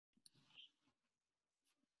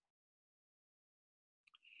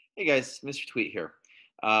Hey guys, Mr. Tweet here.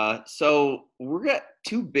 So we're got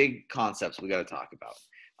two big concepts we got to talk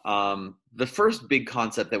about. The first big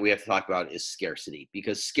concept that we have to talk about is scarcity,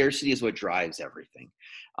 because scarcity is what drives everything.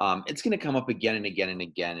 It's going to come up again and again and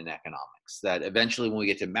again in economics. That eventually, when we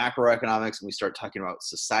get to macroeconomics and we start talking about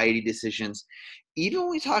society decisions, even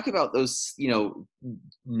when we talk about those,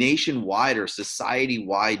 nationwide or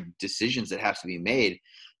society-wide decisions that have to be made,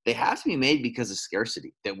 they have to be made because of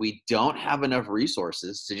scarcity, that we don't have enough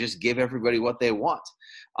resources to just give everybody what they want.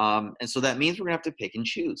 And so that means we're going to have to pick and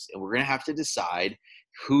choose, and we're going to have to decide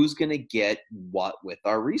who's going to get what with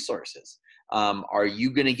our resources. Are you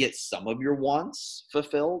going to get some of your wants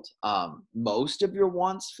fulfilled, most of your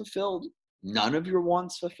wants fulfilled, none of your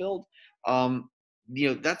wants fulfilled?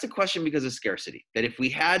 That's a question because of scarcity, that if we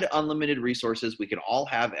had unlimited resources, we could all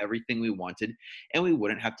have everything we wanted and we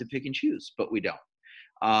wouldn't have to pick and choose, but we don't.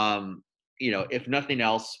 If nothing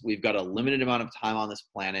else, we've got a limited amount of time on this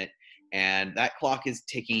planet, and that clock is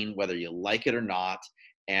ticking whether you like it or not.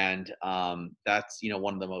 And that's,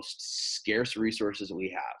 one of the most scarce resources we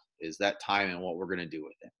have is that time and what we're going to do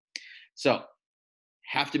with it. So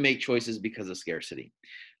have to make choices because of scarcity.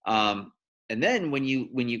 And then when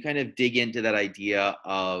you kind of dig into that idea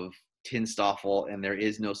of Tinstoffel and there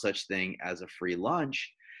is no such thing as a free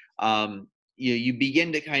lunch, you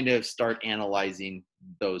begin to kind of start analyzing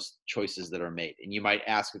those choices that are made. And you might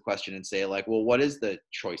ask a question and say, like, well, what is the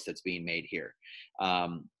choice that's being made here?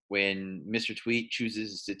 When Mr. Tweet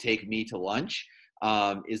chooses to take me to lunch,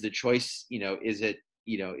 is the choice, is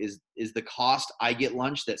the cost I get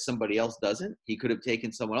lunch that somebody else doesn't? He could have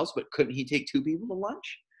taken someone else, but couldn't he take two people to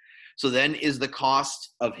lunch? So then is the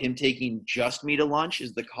cost of him taking just me to lunch,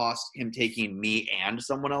 is the cost him taking me and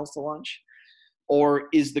someone else to lunch? Or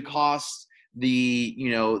is the cost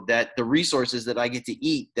that the resources that I get to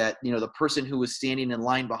eat, that, the person who was standing in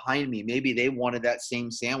line behind me, maybe they wanted that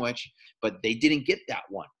same sandwich, but they didn't get that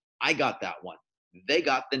one. I got that one. They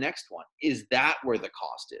got the next one. Is that where the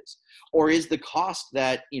cost is? Or is the cost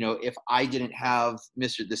that, if I didn't have the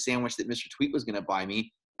sandwich that Mr. Tweet was going to buy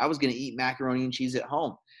me, I was going to eat macaroni and cheese at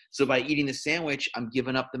home. So by eating the sandwich, I'm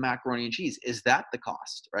giving up the macaroni and cheese. Is that the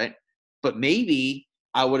cost, right? But maybe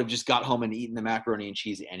I would have just got home and eaten the macaroni and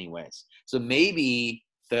cheese anyways. So maybe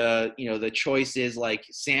the choice is like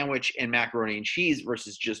sandwich and macaroni and cheese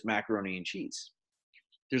versus just macaroni and cheese.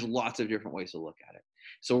 There's lots of different ways to look at it.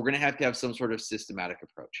 So we're going to have some sort of systematic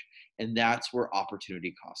approach. And that's where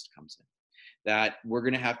opportunity cost comes in. That we're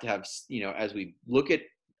going to have, as we look at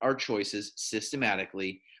our choices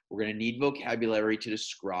systematically, we're going to need vocabulary to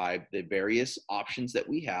describe the various options that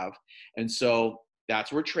we have. And so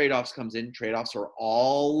that's where trade-offs comes in. Trade-offs are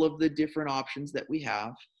all of the different options that we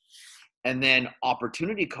have. And then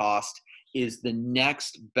opportunity cost is the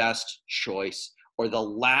next best choice or the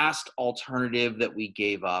last alternative that we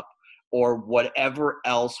gave up or whatever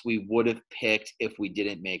else we would have picked if we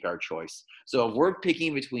didn't make our choice. So if we're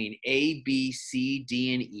picking between A, B, C,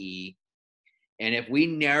 D, and E, and if we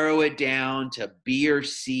narrow it down to B or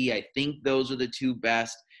C, I think those are the two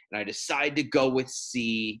best, and I decide to go with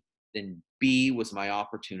C, then B was my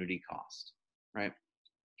opportunity cost, right?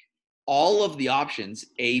 All of the options,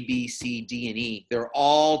 A, B, C, D, and E, they're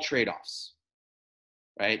all trade-offs,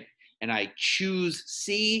 right? And I choose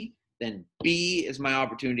C, then B is my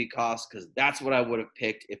opportunity cost because that's what I would have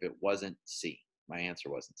picked if it wasn't C. My answer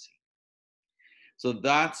wasn't C. So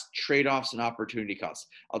that's trade-offs and opportunity costs.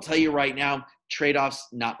 I'll tell you right now, trade-offs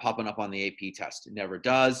not popping up on the AP test. It never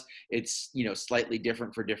does. It's, slightly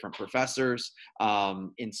different for different professors.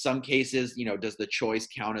 In some cases, does the choice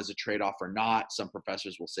count as a trade-off or not? Some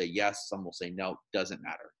professors will say yes, some will say no, doesn't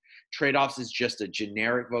matter. Trade-offs is just a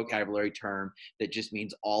generic vocabulary term that just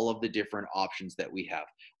means all of the different options that we have.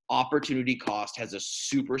 Opportunity cost has a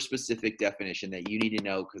super specific definition that you need to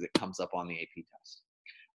know because it comes up on the AP test.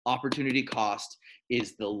 Opportunity cost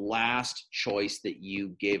is the last choice that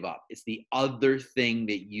you gave up. It's the other thing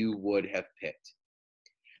that you would have picked.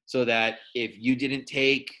 So that if you didn't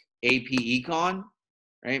take AP Econ,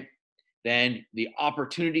 right, then the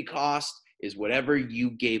opportunity cost is whatever you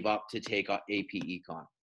gave up to take AP Econ,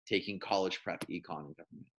 taking college prep Econ and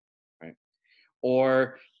government, right?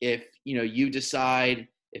 Or if you decide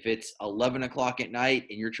if it's 11 o'clock at night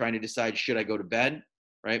and you're trying to decide, should I go to bed?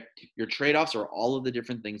 Right? Your trade-offs are all of the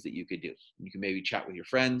different things that you could do. You can maybe chat with your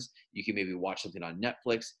friends. You can maybe watch something on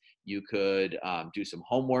Netflix. You could do some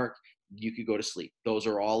homework. You could go to sleep. Those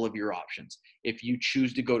are all of your options. If you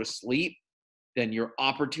choose to go to sleep, then your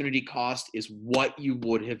opportunity cost is what you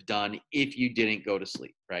would have done if you didn't go to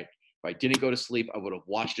sleep, right? If I didn't go to sleep, I would have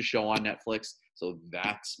watched a show on Netflix. So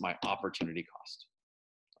that's my opportunity cost.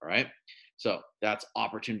 All right. So that's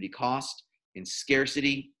opportunity cost. In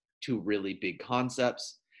scarcity, two really big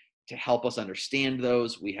concepts. To help us understand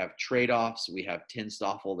those, we have trade-offs. We have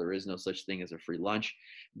Tinstoffel. There is no such thing as a free lunch.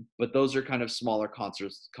 But those are kind of smaller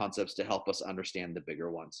concepts to help us understand the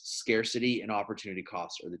bigger ones. Scarcity and opportunity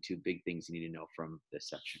costs are the two big things you need to know from this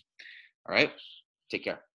section. All right, take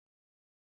care.